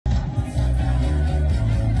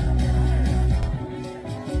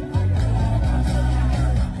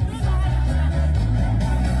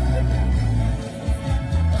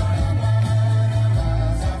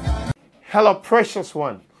Hello, precious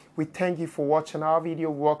one. We thank you for watching our video.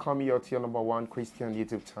 Welcome you to your #1 Christian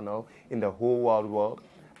YouTube channel in the whole world,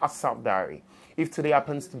 Asaph Diary. If today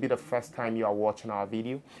happens to be the first time you are watching our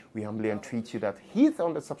video, we humbly entreat you that hit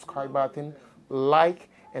on the subscribe button, like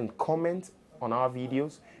and comment on our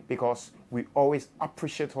videos because we always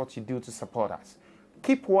appreciate what you do to support us.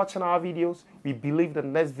 Keep watching our videos. We believe the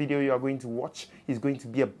next video you are going to watch is going to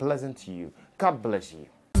be a blessing to you. God bless you.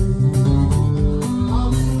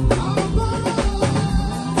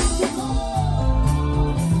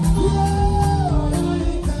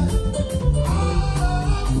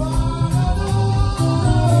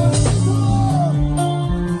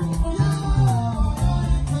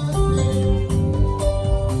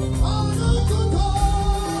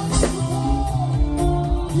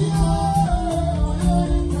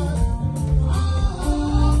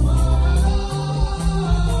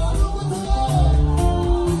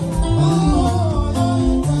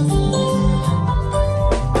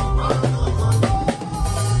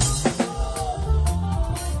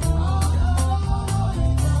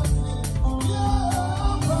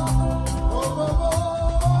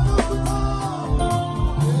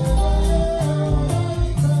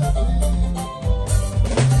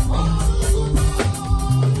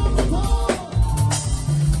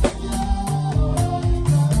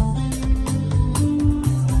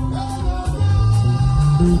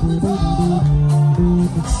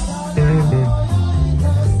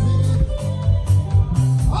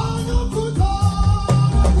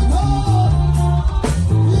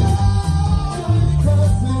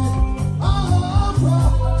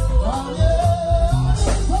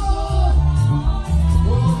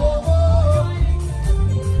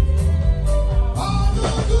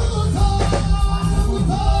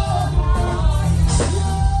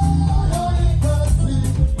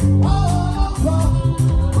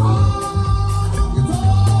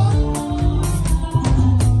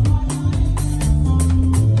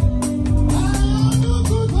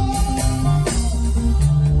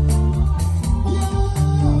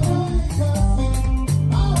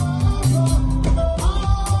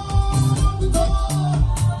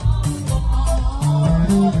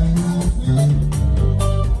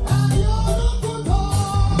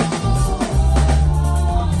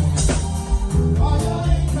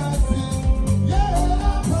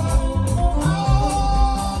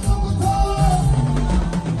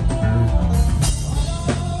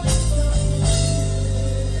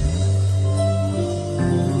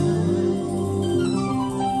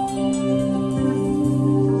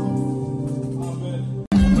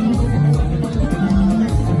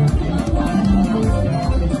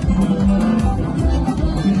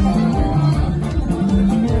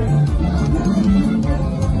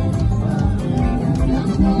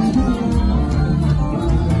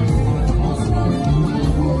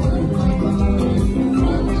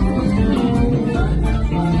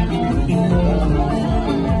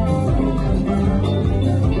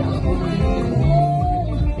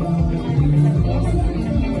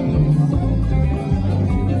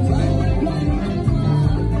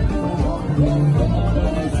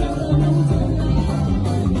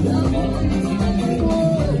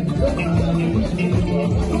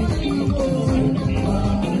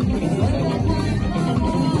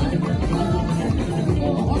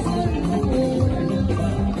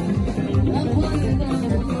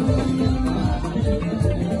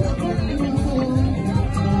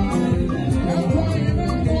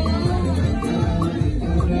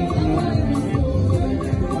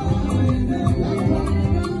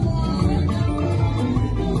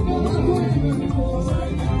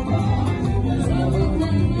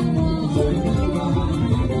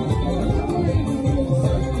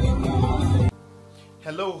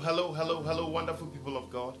 Hello, wonderful people of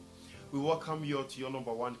God. We welcome you to your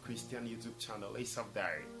 #1 Christian YouTube channel, Asaph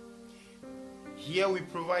Diary. Here we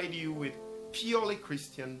provide you with purely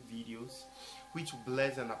Christian videos which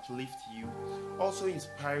bless and uplift you, also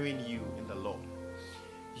inspiring you in the Lord.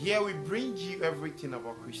 Here we bring you everything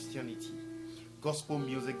about Christianity, gospel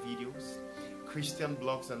music videos, Christian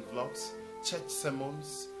blogs and vlogs, church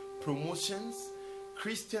sermons, promotions,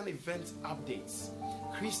 Christian event updates,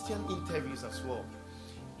 Christian interviews as well,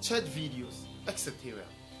 church videos, etc.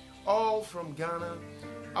 All from Ghana,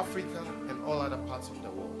 Africa, and all other parts of the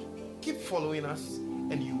world. Keep following us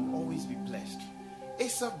and you will always be blessed.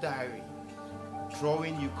 Asaph Diary,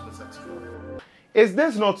 drawing you closer to God. Is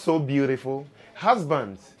this not so beautiful?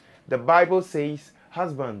 Husbands, the Bible says,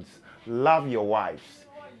 husbands, love your wives,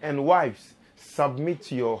 and wives, submit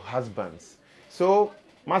to your husbands. So,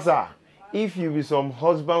 Masa, if you be some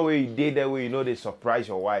husband where you did that way, you know they surprise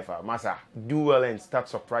your wife, massa, do well and start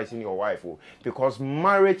surprising your wife, because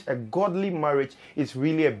marriage, a godly marriage, is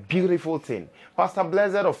really a beautiful thing. Pastor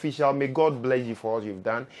Blessed Official, may God bless you for all you've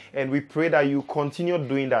done, and we pray that you continue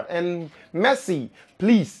doing that. And Mercy,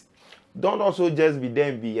 please, don't also just be there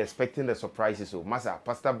and be expecting the surprises. So, Massa,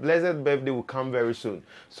 Pastor Blessed's birthday will come very soon.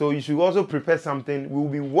 So you should also prepare something. We'll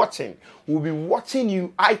be watching. We'll be watching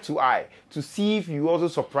you eye to eye to see if you also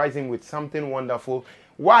surprise him with something wonderful.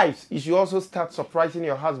 Wives, you should also start surprising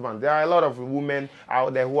your husband. There are a lot of women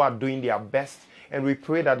out there who are doing their best. And we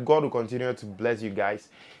pray that God will continue to bless you guys.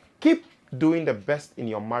 Keep doing the best in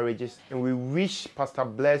your marriages, and we wish Pastor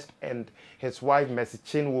Blessed and his wife Mercy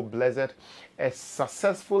Chinwo Blessed a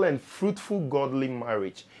successful and fruitful godly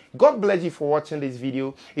marriage. God bless you for watching this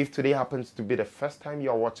video. If today happens to be the first time you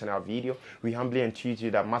are watching our video, we humbly entreat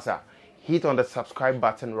you that, Massa, hit on the subscribe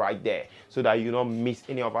button right there so that you don't miss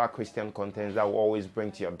any of our Christian contents that will always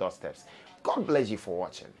bring to your doorsteps. God bless you for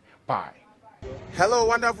watching. Bye. Hello,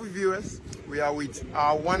 wonderful viewers. We are with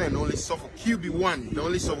our one and only Sopho QB1, the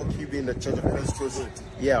only Sopho QB in the Church of Christ.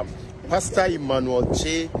 Yeah, Pastor Emmanuel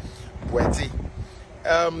J. Bweti.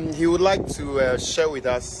 He would like to share with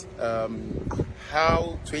us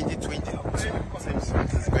how 2022 is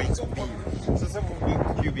going to be. So, Sopho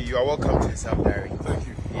QB, you are welcome to Asaph Diary. Thank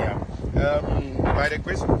you. Yeah. By the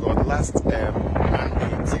grace of God, last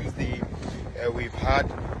Monday, Tuesday, we've had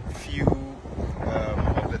few of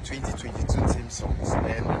the 2022 theme songs,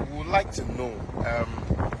 and we would like to know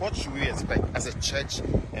what should we expect as a church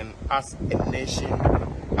and as a nation,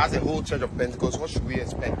 as a whole Church of Pentecost. What should we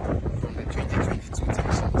expect from the 2022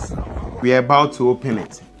 theme songs? We are about to open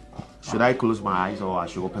it. Should I close my eyes or I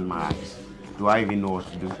should open my eyes? Do I even know what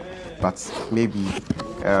to do? But maybe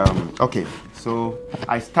okay, so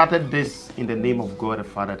I started this in the name of God the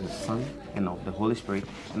Father, the Son, and of the Holy Spirit,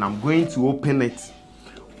 and I'm going to open it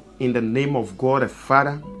in the name of God the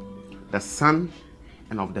Father, the Son,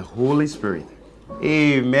 and of the Holy Spirit.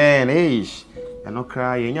 Amen. Hey,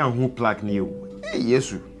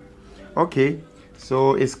 yes. Okay,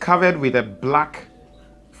 so it's covered with a black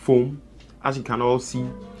foam. As you can all see,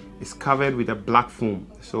 it's covered with a black foam.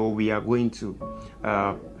 So we are going to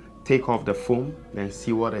take off the foam and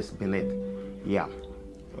see what is beneath. Yeah.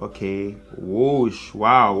 Okay. Whoosh.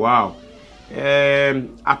 Wow. Wow.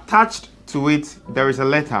 Attached to it, there is a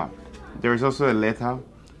letter. There is also a letter.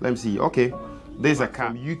 Let me see. Okay, there's a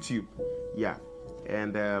card. YouTube. Yeah,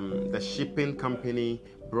 and the shipping company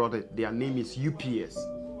brought it. Their name is UPS.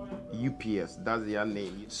 UPS. That's their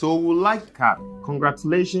name. So we like card.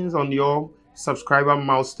 Congratulations on your subscriber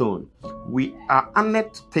milestone. We are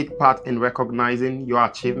honored to take part in recognizing your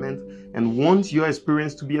achievement and want your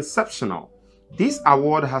experience to be exceptional. This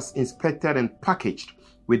award has inspected and packaged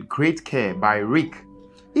with great care by Rick.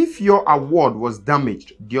 If your award was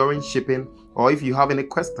damaged during shipping, or if you have any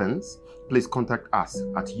questions, please contact us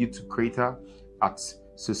at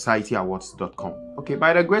youtubecreator@societyawards.com. Okay,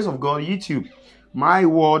 by the grace of God, YouTube, my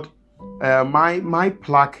award, my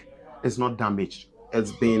plaque is not damaged.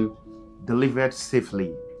 It's been delivered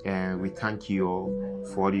safely, and we thank you all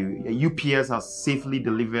for the UPS has safely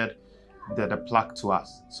delivered the plaque to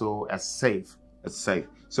us. So it's safe. It's safe.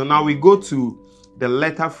 So now we go to the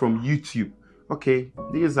letter from YouTube. Okay,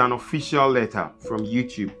 this is an official letter from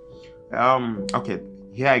YouTube. Okay,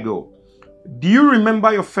 here I go. Do you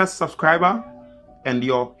remember your first subscriber and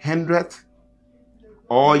your 100th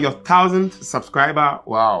or your 1000th subscriber?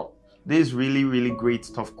 Wow, this is really great,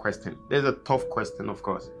 tough question. There's a tough question, of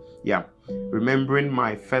course. Yeah, remembering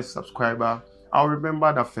my first subscriber, I'll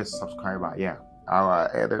remember the first subscriber. Yeah,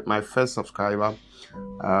 my first subscriber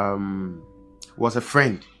was a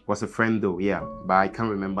friend though. Yeah, but I can't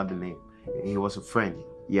remember the name. He was a friend.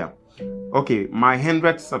 Yeah. Okay, my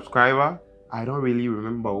 100th subscriber, I don't really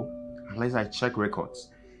remember unless I check records.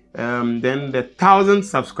 Then the 1000th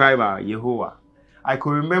subscriber, Yehovah. I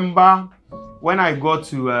could remember when I got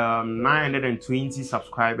to 920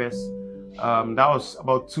 subscribers. That was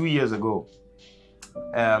about 2 years ago.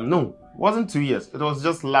 No, it wasn't 2 years. It was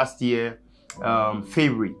just last year,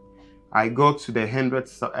 February. I got to the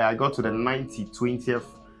 100th. I got to the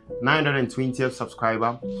 920th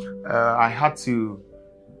subscriber. I had to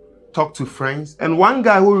talk to friends, and one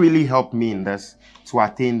guy who really helped me in this to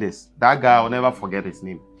attain this, that guy, I'll never forget his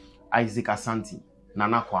name, Isaac Asante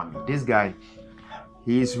Nana Kwame. This guy,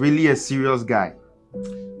 he is really a serious guy.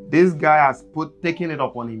 This guy has taken it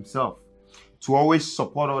upon himself to always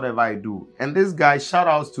support whatever I do, and this guy, shout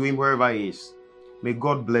outs to him wherever he is. May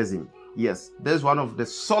God bless him. Yes, there's one of the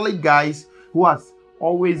solid guys who has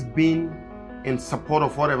always been in support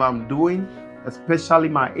of whatever I'm doing, especially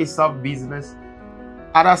my Asaph business.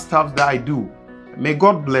 other stuff that I do. May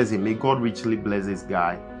God bless him. May God richly bless this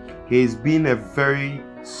guy. He's been a very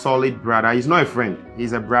solid brother. He's not a friend.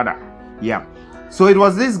 He's a brother. Yeah. So it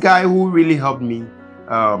was this guy who really helped me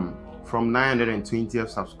from 920 of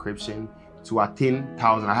subscription to attain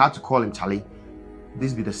 1,000. I had to call him, Charlie.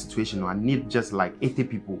 This be the situation. I need just like 80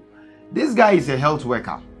 people. This guy is a health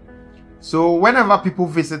worker. So whenever people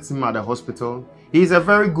visit him at the hospital, he's a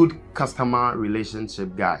very good customer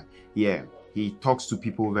relationship guy. Yeah, he talks to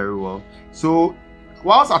people very well. So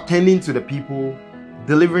whilst attending to the people,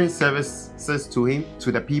 delivering services to him,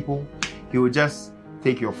 to the people, he will just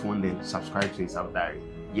take your phone and subscribe to his diary.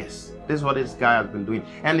 Yes, this is what this guy has been doing.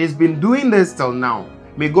 And he's been doing this till now.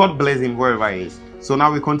 May God bless him wherever he is. So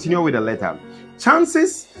now we continue with the letter.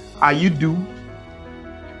 Chances are you do,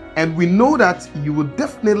 and we know that you will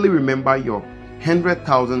definitely remember your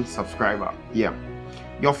 100,000 subscriber. Yeah.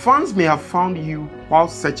 Your fans may have found you while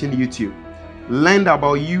searching YouTube, learned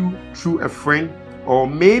about you through a friend, or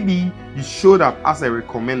maybe you showed up as a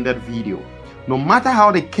recommended video. No matter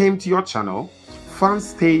how they came to your channel, fans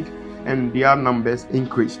stayed and their numbers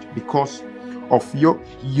increased because of your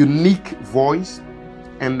unique voice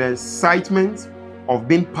and the excitement of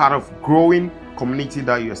being part of growing community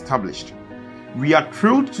that you established. We are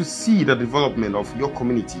thrilled to see the development of your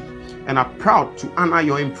community and are proud to honor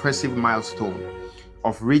your impressive milestone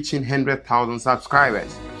of reaching 100,000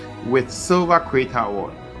 subscribers with Silver Creator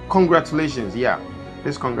Award. Congratulations. Yeah,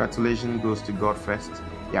 this congratulation goes to God first.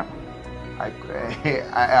 Yeah,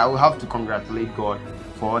 I will have to congratulate God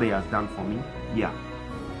for what he has done for me. Yeah,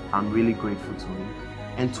 I'm really grateful to him.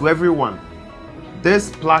 And to everyone, this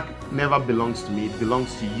plaque never belongs to me. It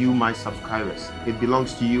belongs to you, my subscribers. It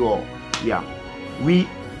belongs to you all. Yeah, we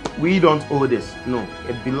don't owe this. No,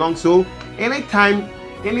 it belongs. So anytime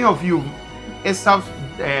any of you Asaph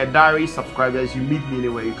Diary subscribers, you meet me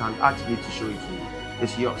anywhere, you can ask me to show it to you.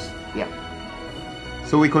 It's yours. Yeah.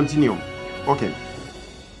 So we continue. Okay.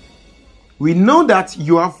 We know that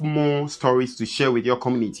you have more stories to share with your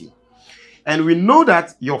community. And we know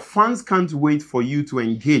that your fans can't wait for you to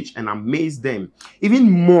engage and amaze them even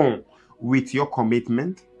more with your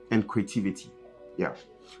commitment and creativity. Yeah.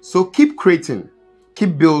 So keep creating,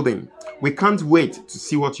 keep building. We can't wait to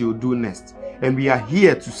see what you'll do next. And we are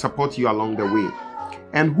here to support you along the way.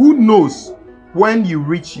 And who knows, when you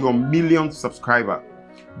reach your millionth subscriber,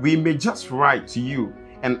 we may just write to you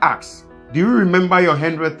and ask, do you remember your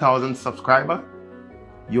 100,000 subscriber?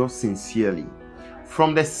 Yours sincerely.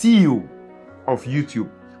 From the CEO of YouTube,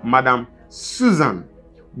 Madam Susan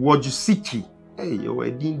Wojcicki. Hey,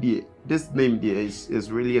 this name there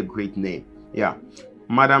is really a great name. Yeah.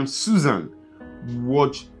 Madam Susan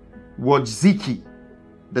Wojcicki,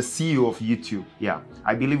 the CEO of YouTube. Yeah.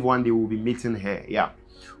 I believe one day we'll be meeting her. Yeah.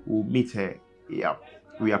 We'll meet her. Yeah.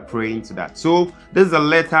 We are praying to that. So this is a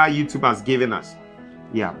letter YouTube has given us.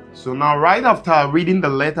 Yeah. So now right after reading the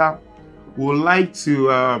letter, we would like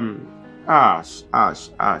to as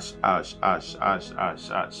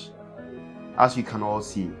you can all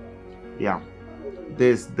see. Yeah.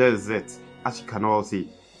 There's it. As you can all see.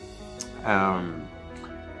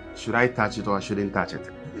 Should I touch it or I shouldn't touch it?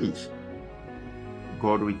 Please.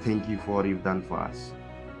 God, we thank you for what you've done for us.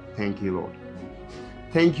 Thank you, Lord.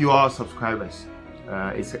 Thank you, all subscribers.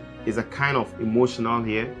 It's a kind of emotional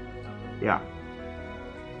here. Yeah.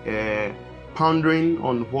 Pondering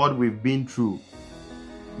on what we've been through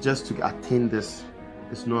just to attain this.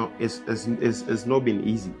 It's not been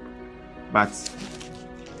easy. But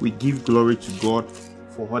we give glory to God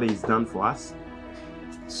for what he's done for us.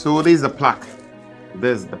 So there's a plaque.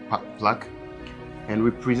 There's the plaque. And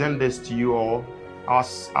we present this to you all,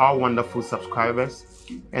 our wonderful subscribers,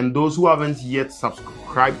 and those who haven't yet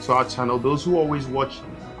subscribed to our channel, those who always watch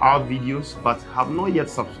our videos but have not yet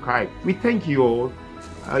subscribed. We thank you all.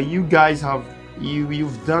 You guys have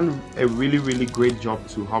you've done a really great job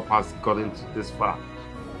to help us get into this far.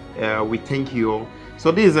 We thank you all.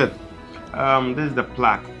 So this is it. This is the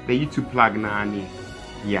plaque, the YouTube plaque Nani.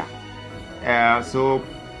 Yeah. So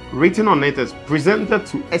written on it is presented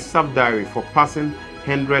to Asaph Diary for passing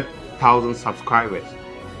 100,000 subscribers.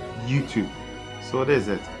 YouTube. So this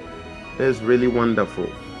is it. This is really wonderful.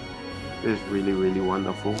 This is really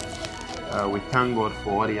wonderful. We thank God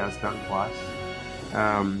for what he has done for us.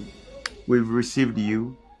 We've received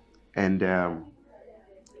you, and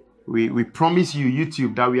we promise you,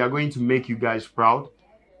 YouTube, that we are going to make you guys proud.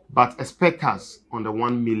 But expect us on the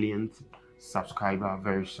 1 millionth subscriber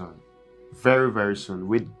very soon. Very soon.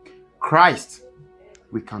 With Christ,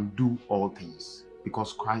 we can do all things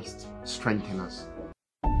because Christ strengthens us.